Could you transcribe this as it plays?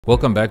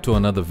Welcome back to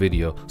another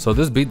video. So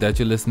this beat that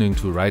you're listening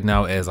to right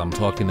now as I'm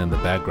talking in the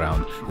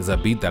background is a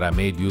beat that I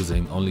made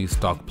using only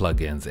stock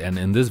plugins, and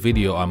in this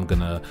video I'm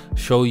gonna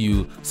show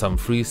you some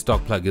free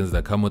stock plugins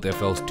that come with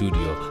FL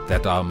Studio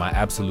that are my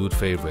absolute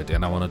favorite,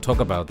 and I want to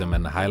talk about them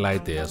and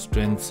highlight their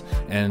strengths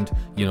and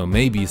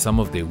maybe some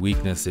of their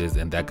weaknesses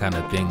and that kind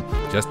of thing,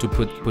 just to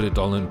put it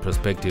all in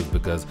perspective,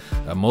 because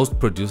most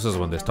producers,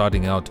 when they're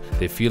starting out,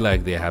 they feel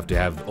like they have to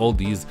have all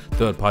these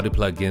third-party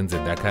plugins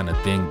and that kind of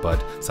thing,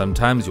 but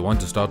sometimes you want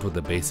to start with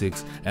the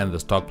basics and the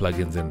stock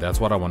plugins, and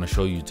that's what I want to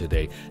show you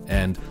today.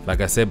 And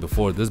like I said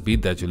before, this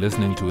beat that you're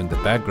listening to in the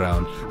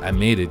background, I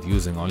made it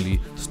using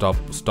only stock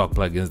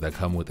plugins that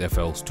come with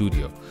FL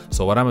Studio.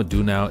 So what I'm gonna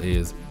do now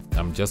is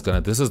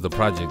this is the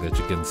project that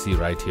you can see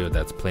right here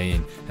that's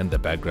playing in the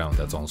background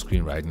that's on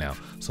screen right now.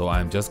 So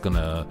I'm just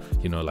gonna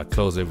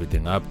close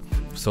everything up.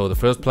 So the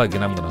first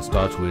plugin I'm gonna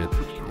start with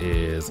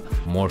is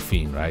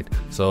Morphine, right?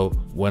 So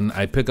when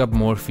I pick up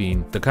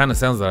Morphine, the kind of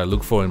sounds that I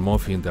look for in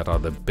Morphine that are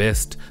the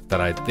best,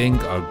 that I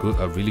think are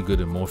really good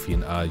in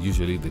Morphine, are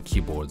usually the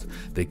keyboards.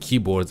 The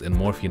keyboards in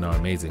Morphine are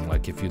amazing.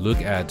 Like if you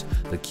look at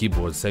the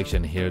keyboard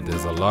section here,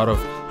 there's a lot of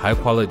high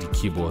quality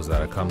keyboards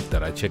that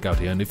I check out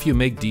here. And if you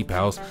make deep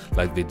house,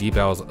 like the deep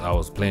house I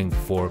was playing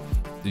before,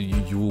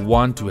 you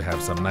want to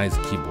have some nice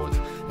keyboards.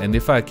 And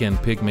if I can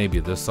pick maybe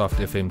the soft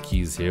FM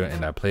keys here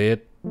and I play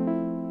it,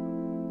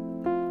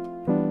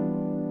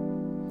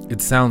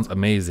 it sounds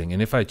amazing.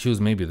 And if I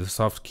choose maybe the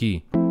soft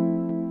key,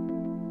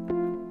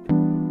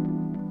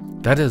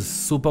 that is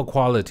super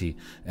quality.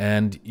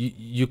 And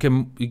you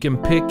can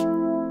pick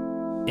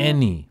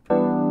any,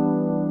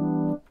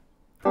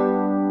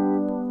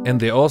 and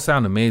they all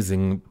sound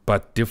amazing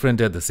but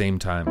different at the same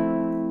time.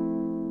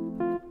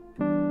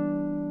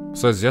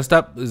 So it's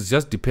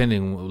just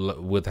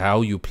depending with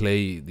how you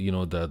play,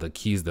 the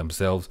keys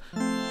themselves.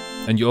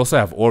 And you also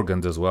have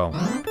organs as well,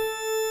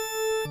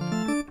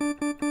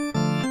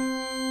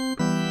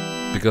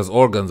 because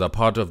organs are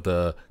part of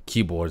the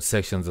keyboard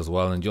sections as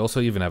well. And you also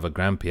even have a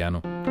grand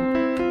piano.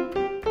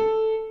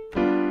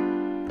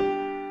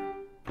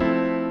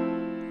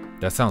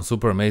 That sounds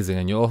super amazing.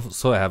 And you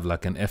also have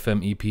like an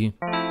FM EP.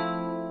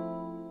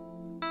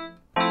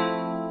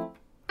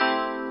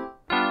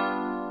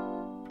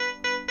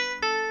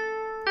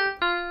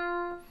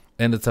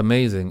 And it's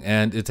amazing,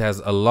 and it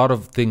has a lot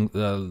of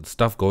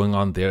stuff going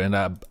on there. And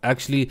I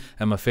actually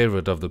am a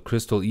favorite of the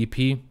Crystal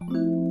EP.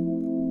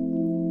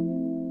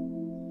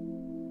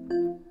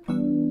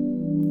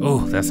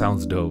 Oh, that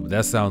sounds dope.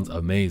 That sounds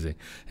amazing.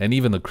 And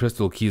even the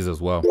Crystal keys as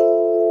well.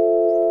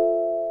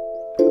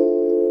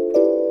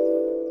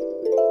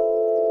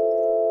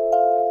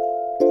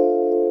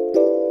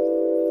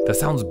 That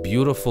sounds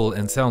beautiful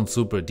and sounds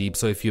super deep.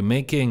 So if you're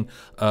making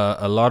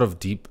a lot of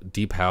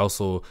deep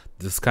house or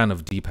this kind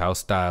of deep house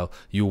style,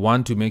 you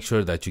want to make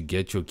sure that you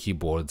get your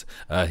keyboards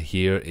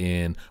here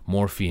in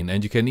Morphine.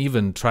 And you can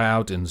even try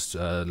out in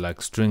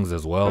like strings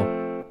as well.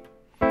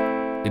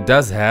 It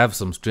does have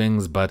some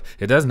strings, but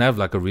it doesn't have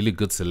like a really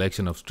good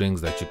selection of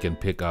strings that you can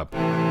pick up.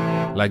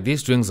 Like these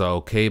strings are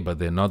okay, but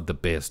they're not the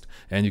best.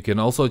 And you can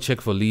also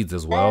check for leads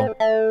as well.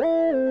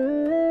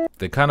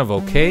 They're kind of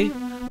okay,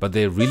 but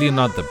they're really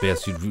not the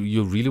best.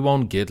 You really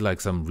won't get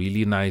like some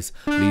really nice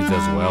leads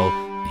as well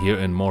here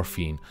in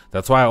Morphine.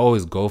 That's why I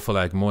always go for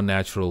like more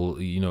natural,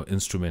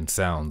 instrument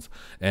sounds.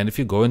 And if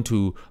you go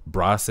into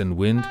brass and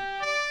wind,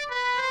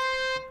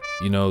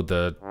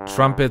 the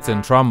trumpets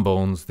and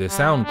trombones, they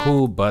sound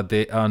cool, but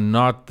they are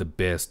not the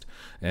best.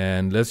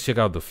 And let's check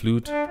out the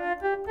flute.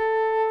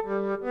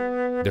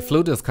 The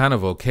flute is kind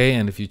of okay,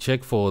 and if you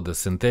check for the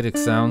synthetic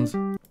sounds,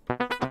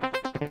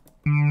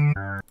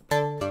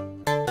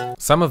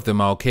 some of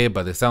them are okay,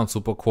 but they sound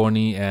super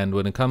corny. And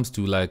when it comes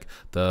to like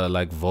the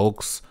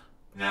Vox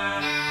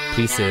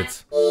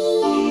presets,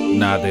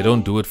 nah, they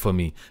don't do it for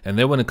me. And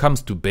then when it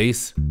comes to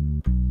bass,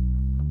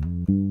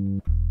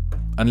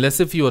 unless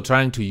if you are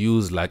trying to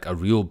use like a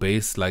real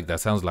bass, like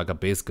that sounds like a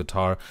bass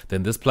guitar,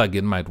 then this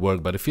plugin might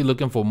work. But if you're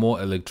looking for more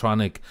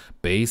electronic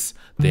bass,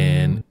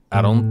 then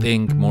I don't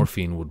think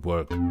Morphine would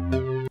work.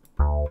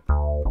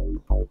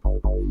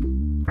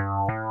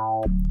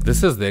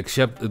 This is the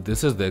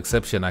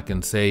exception. I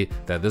can say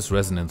that this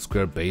resonant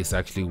square bass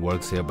actually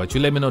works here, but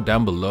you let me know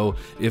down below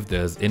if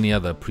there's any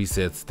other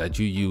presets that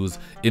you use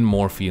in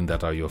Morphine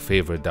that are your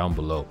favorite down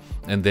below.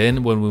 And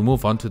then when we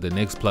move on to the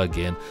next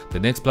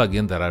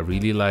plugin that I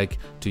really like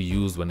to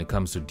use when it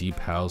comes to deep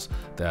house,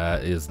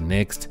 that is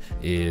next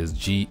is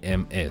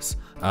GMS.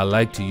 I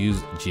like to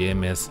use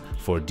GMS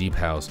for deep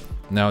house.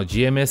 Now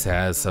GMS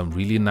has some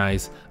really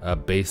nice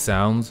bass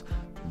sounds.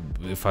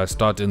 If I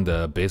start in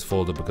the bass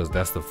folder, because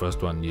that's the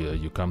first one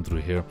you come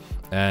through here,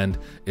 and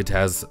it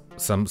has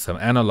some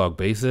analog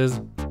basses,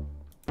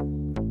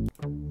 and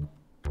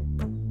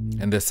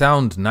they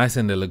sound nice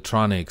and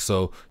electronic.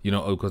 So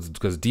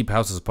because deep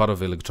house is part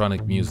of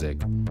electronic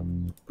music,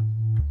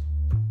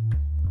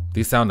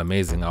 these sound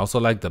amazing. I also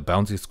like the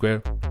bouncy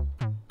square.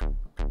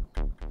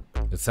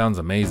 It sounds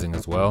amazing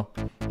as well.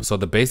 So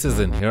the basses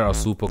in here are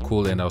super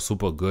cool and are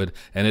super good,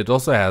 and it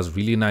also has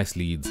really nice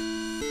leads.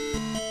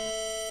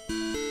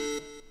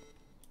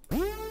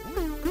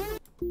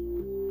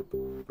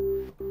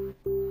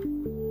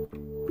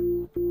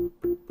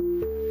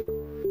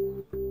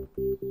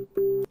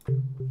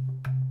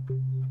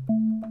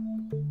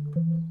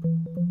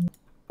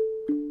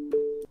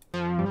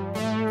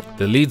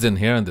 The leads in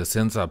here and the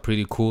synths are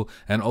pretty cool,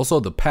 and also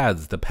the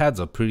pads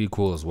are pretty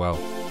cool as well.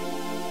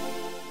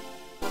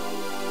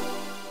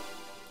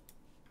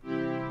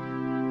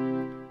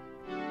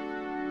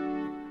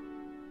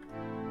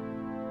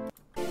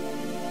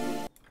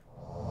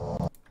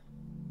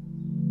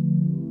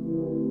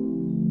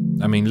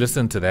 I mean,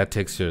 listen to that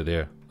texture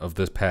there of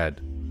this pad.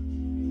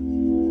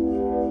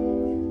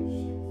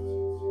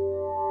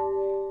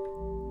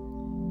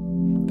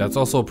 That's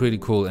also pretty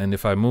cool. And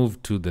if I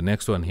move to the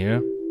next one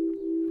here,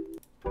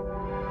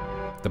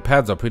 the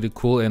pads are pretty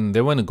cool, and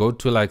then when you go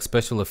to like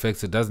special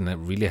effects, it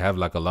doesn't really have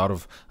like a lot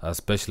of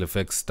special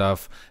effects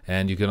stuff,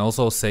 and you can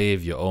also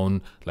save your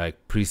own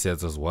like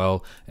presets as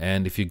well.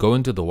 And if you go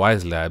into the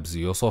Wise Labs,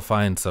 you also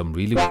find some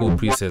really cool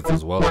presets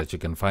as well that you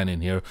can find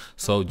in here.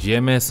 So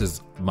GMS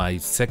is my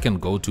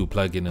second go-to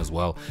plugin as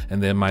well,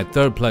 and then my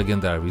third plugin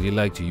that I really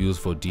like to use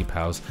for deep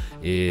house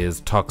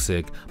is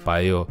Toxic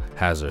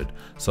Biohazard.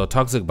 So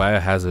Toxic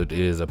Biohazard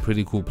is a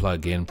pretty cool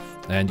plugin,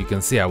 and you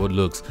can see how it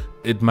looks.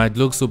 It might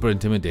look super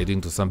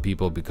intimidating to some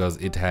people because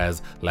it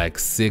has like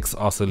 6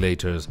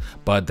 oscillators,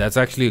 but that's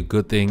actually a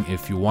good thing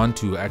if you want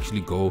to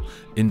actually go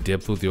in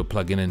depth with your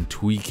plugin and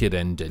tweak it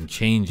and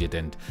change it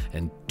and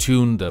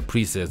tune the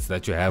presets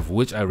that you have,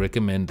 which I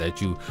recommend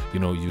that you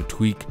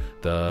tweak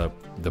the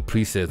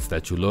presets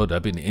that you load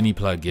up in any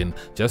plugin,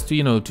 just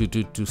to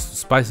to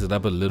spice it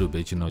up a little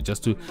bit,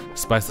 just to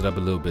spice it up a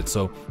little bit.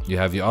 So you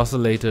have your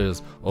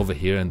oscillators over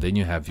here, and then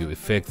you have your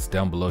effects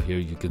down below here.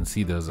 You can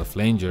see there's a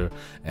flanger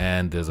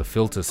and there's a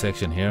filter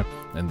section here,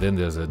 and then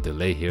there's a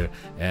delay here,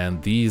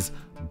 and these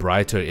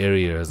brighter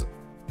areas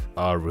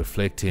are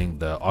reflecting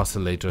the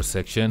oscillator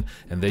section.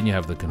 And then you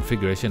have the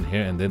configuration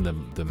here, and then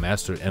the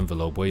master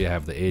envelope where you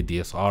have the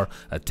ADSR,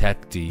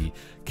 attack,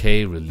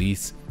 decay,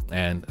 release,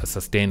 and a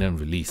sustain and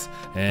release.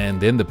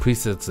 And then the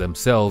presets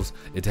themselves,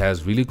 it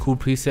has really cool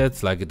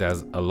presets. Like, it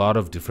has a lot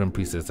of different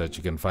presets that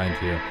you can find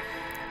here.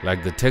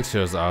 Like, the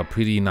textures are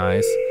pretty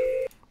nice,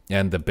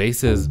 and the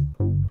basses,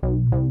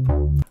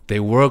 they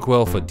work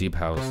well for deep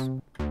house.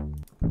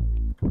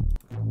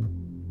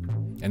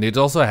 And it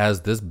also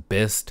has this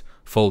best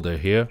folder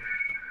here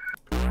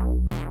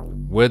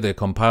where they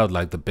compiled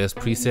like the best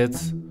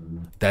presets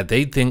that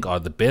they think are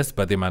the best,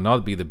 but they might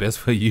not be the best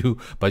for you.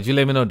 But you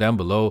let me know down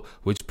below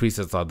which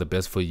presets are the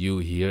best for you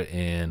here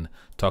in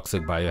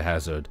Toxic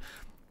Biohazard.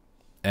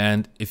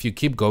 And if you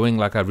keep going,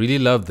 like, I really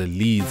love the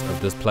leads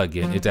of this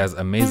plugin. It has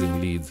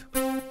amazing leads.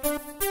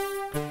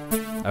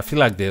 I feel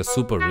like they're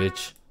super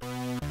rich.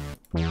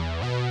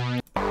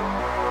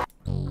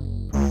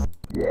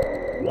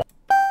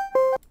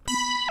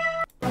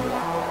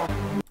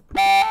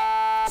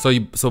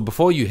 So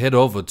before you head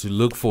over to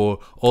look for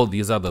all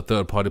these other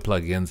third-party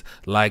plugins,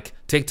 like,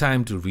 take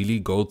time to really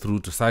go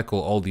through to cycle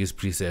all these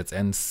presets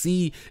and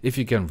see if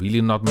you can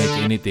really not make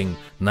anything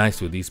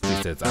nice with these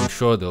presets. I'm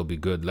sure they'll be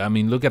good. I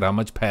mean, look at how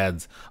much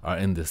pads are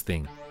in this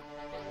thing.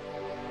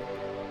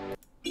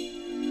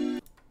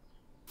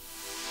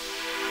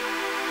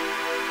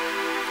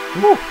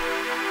 Woo!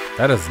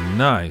 That is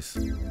nice.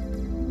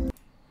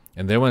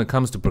 And then when it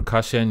comes to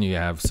percussion, you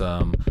have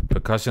some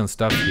percussion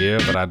stuff here,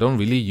 but I don't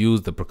really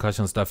use the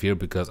percussion stuff here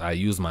because I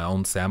use my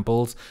own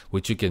samples,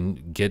 which you can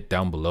get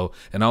down below.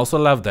 And I also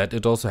love that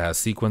it also has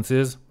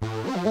sequences.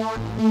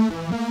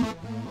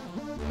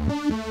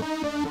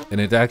 And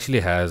it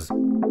actually has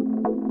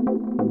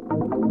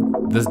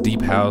this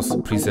deep house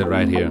preset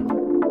right here.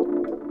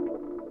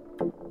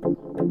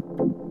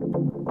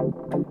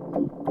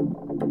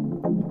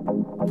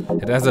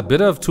 It has a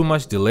bit of too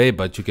much delay,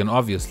 but you can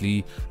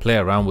obviously play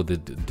around with the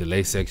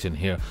delay section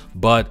here.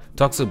 But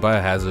Toxic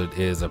Biohazard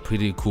is a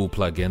pretty cool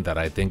plugin that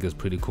I think is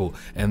pretty cool.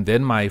 And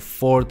then my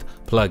fourth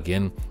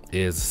plugin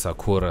is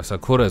Sakura.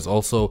 Sakura is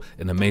also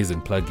an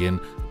amazing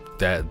plugin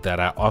that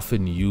I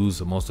often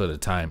use most of the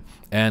time,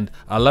 and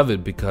I love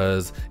it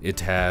because it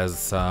has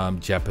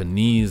some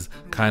Japanese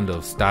kind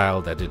of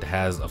style that it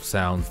has of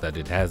sounds that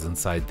it has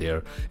inside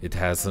there. It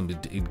has some,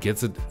 it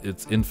gets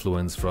its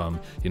influence from,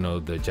 you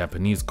know, the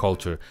Japanese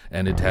culture,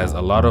 and it has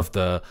a lot of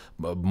the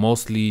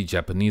mostly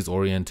Japanese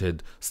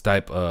oriented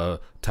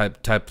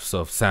types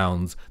of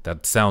sounds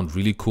that sound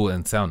really cool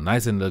and sound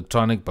nice and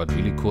electronic, but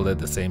really cool at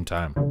the same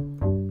time.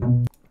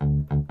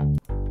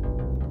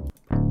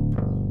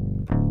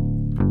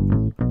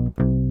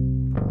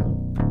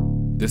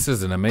 This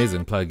is an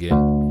amazing plugin,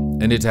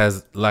 and it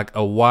has like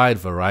a wide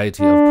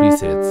variety of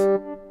presets.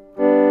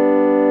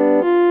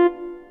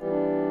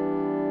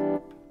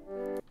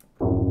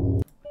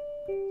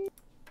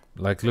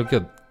 Like, look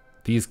at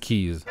these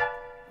keys.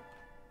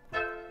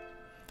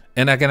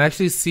 And I can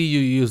actually see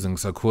you using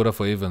Sakura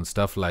for even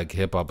stuff like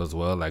hip hop as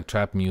well, like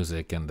trap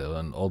music and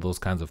all those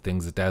kinds of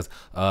things. It has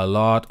a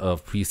lot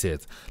of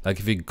presets. Like,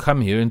 if you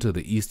come here into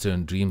the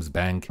Eastern Dreams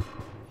Bank,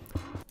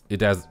 it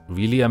has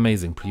really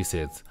amazing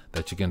presets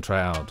that you can try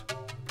out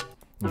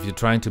if you're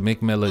trying to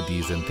make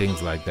melodies and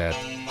things like that.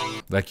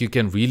 Like, you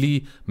can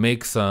really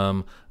make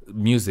some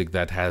music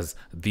that has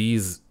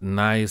these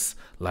nice,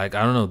 like,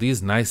 I don't know,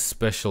 these nice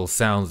special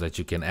sounds that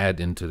you can add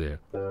into there.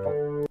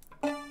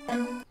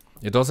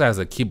 It also has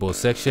a keyboard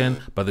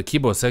section, but the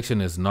keyboard section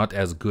is not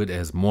as good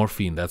as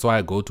Morphine. That's why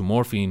I go to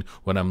Morphine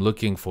when I'm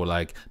looking for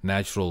like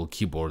natural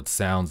keyboard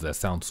sounds that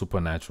sound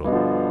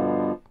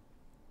supernatural.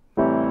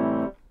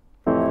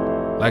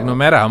 Like no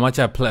matter how much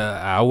I play,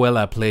 how well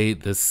I play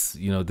this,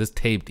 you know, this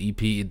taped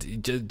EP,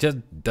 it just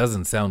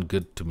doesn't sound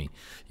good to me,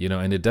 you know,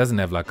 and it doesn't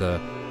have like a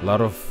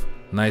lot of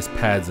nice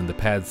pads in the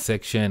pads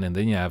section, and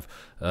then you have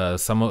a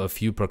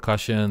few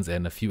percussions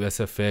and a few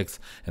SFX,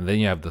 and then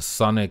you have the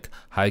Sonic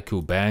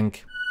Haiku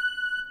Bank.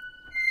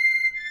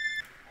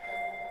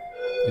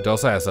 It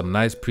also has some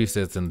nice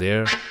presets in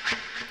there.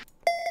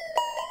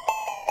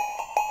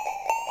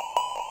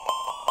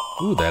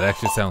 Ooh, that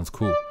actually sounds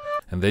cool.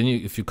 And then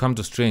if you come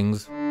to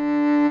strings,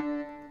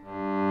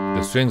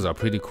 the strings are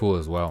pretty cool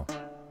as well.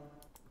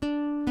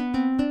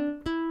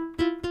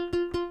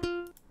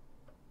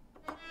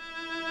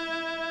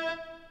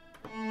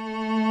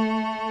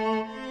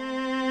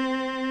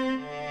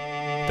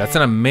 That's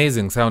an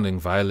amazing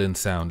sounding violin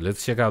sound.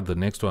 Let's check out the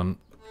next one.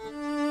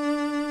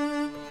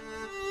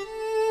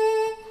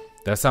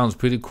 That sounds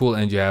pretty cool,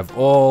 and you have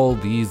all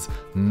these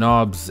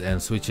knobs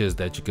and switches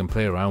that you can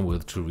play around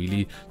with to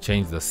really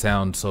change the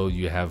sound. So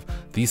you have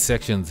these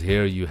sections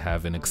here, you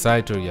have an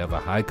exciter, you have a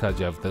high cut,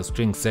 you have the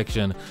string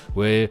section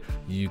where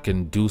you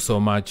can do so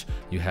much,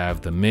 you have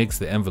the mix,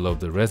 the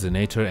envelope, the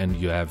resonator, and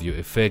you have your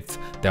effects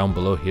down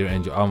below here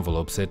and your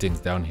envelope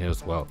settings down here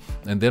as well.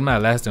 And then my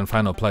last and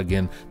final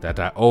plugin that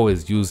I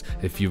always use,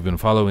 if you've been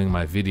following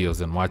my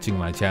videos and watching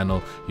my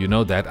channel, you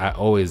know that I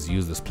always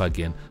use this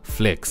plugin,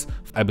 Flex.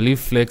 I believe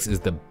Flex is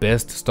the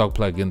best stock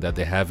plugin that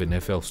they have in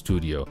FL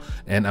Studio,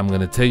 and I'm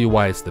going to tell you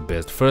why it's the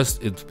best.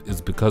 First,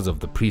 it's because of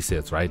the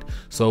presets, right?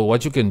 So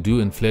what you can do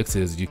in Flex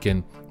is you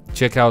can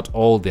check out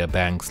all their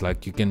banks.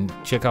 Like you can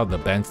check out the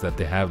banks that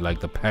they have,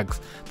 like the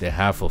packs they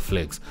have for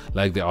Flex.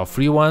 Like there are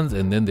free ones,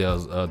 and then there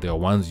are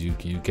ones you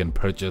can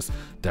purchase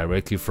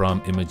directly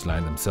from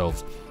ImageLine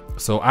themselves.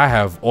 So I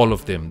have all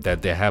of them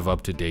that they have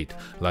up to date.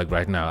 Like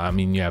right now, I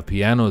mean, you have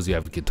pianos, you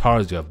have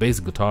guitars, you have bass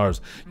guitars,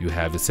 you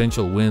have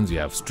essential winds, you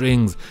have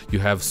strings, you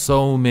have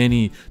so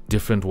many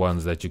different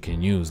ones that you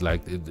can use.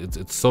 Like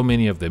it's so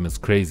many of them, it's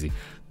crazy.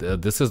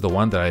 This is the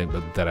one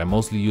that I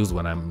mostly use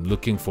when I'm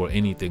looking for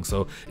anything.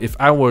 So if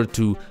I were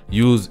to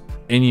use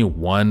any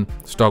one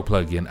stock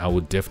plugin, I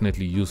would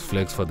definitely use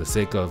Flex for the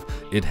sake of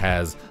it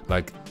has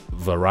like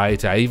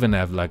variety. I even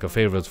have like a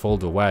favorites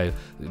folder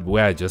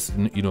where I just,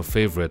 you know,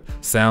 favorite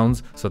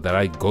sounds so that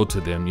I go to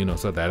them, you know,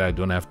 so that I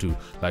don't have to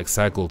like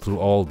cycle through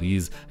all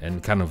these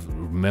and kind of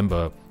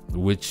remember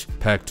which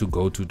pack to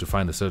go to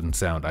find a certain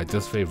sound. I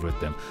just favorite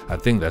them. I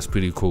think that's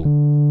pretty cool.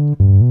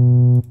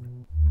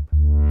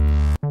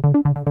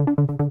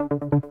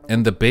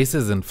 And the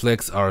basses in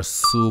Flex are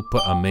super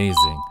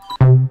amazing.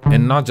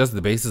 And not just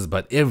the basses,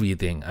 but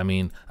everything. I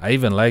mean, I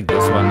even like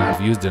this one.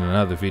 I've used in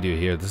another video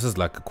here. This is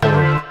like a chord.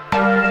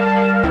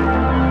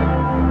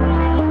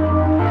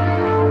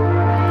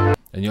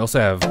 And you also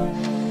have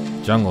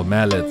jungle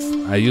mallets.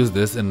 I used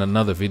this in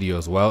another video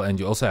as well. And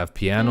you also have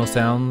piano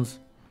sounds.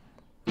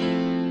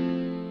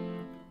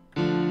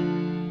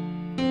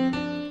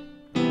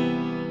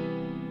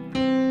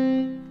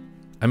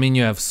 I mean,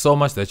 you have so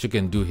much that you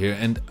can do here.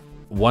 And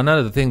one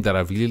other thing that I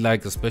really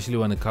like, especially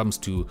when it comes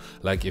to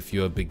like if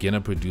you're a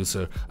beginner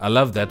producer, I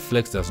love that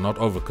Flex does not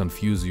over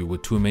confuse you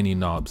with too many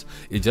knobs.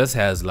 It just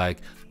has like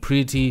a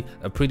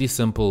pretty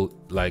simple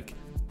like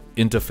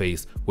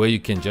interface where you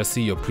can just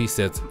see your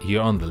presets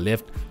here on the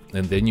left,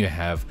 and then you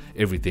have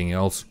everything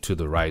else to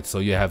the right. So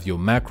you have your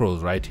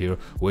macros right here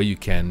where you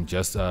can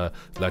just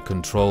like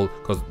control,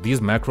 because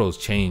these macros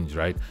change,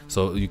 right?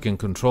 So you can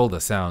control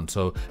the sound.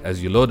 So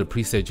as you load the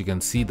preset, you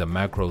can see the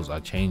macros are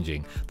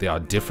changing. They are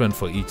different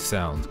for each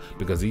sound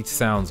because each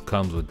sound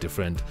comes with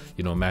different,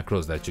 you know,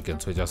 macros that you can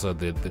switch out. So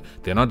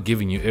they're not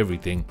giving you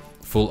everything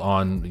full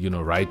on, you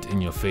know, right in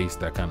your face,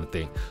 that kind of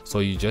thing. So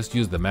you just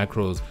use the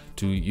macros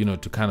to, you know,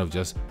 to kind of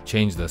just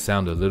change the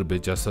sound a little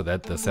bit, just so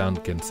that the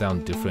sound can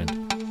sound different.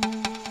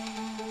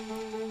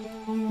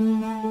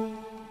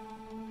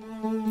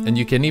 And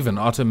you can even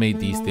automate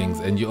these things.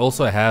 And you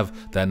also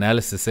have the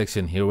analysis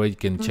section here where you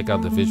can check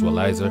out the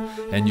visualizer,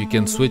 and you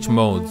can switch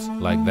modes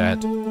like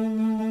that.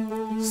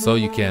 So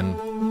you can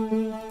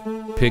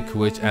pick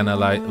which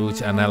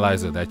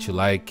analyzer that you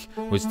like,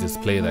 which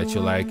display that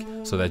you like,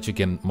 so that you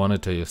can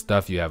monitor your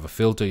stuff. You have a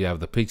filter, you have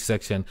the pitch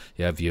section,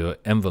 you have your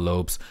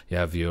envelopes, you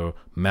have your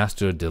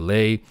master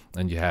delay,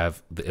 and you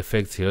have the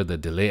effects here, the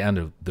delay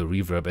and the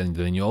reverb, and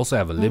then you also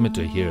have a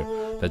limiter here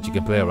that you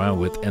can play around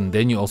with. And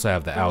then you also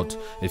have the out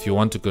if you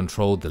want to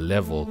control the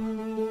level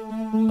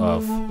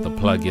of the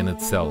plugin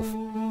itself.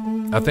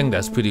 I think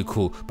that's pretty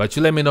cool. But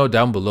you let me know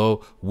down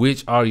below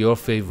which are your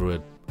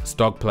favorite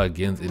stock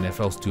plugins in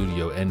FL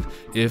Studio, and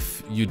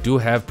if you do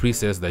have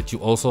presets that you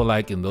also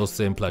like in those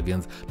same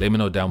plugins, let me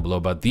know down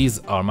below. But these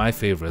are my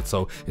favorites.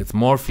 So it's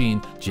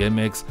Morphine,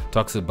 GMX,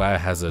 Toxic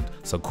Biohazard,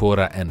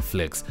 Sakura, and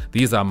Flex.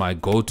 These are my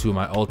go-to,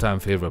 my all-time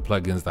favorite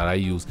plugins that I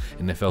use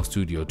in FL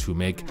Studio to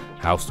make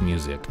house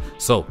music.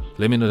 So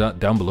Let me know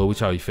down below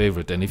which are your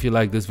favorite. And if you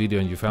like this video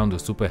and you found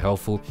it super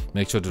helpful,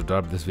 make sure to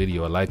drop this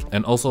video a like,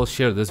 and also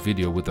share this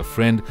video with a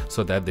friend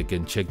so that they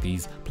can check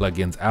these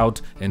plugins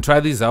out and try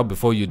these out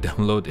before you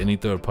download any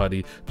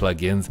third-party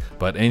plugins.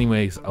 But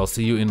anyways, I'll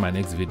see you in my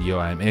next video.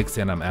 I'm X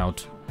and I'm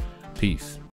out. Peace.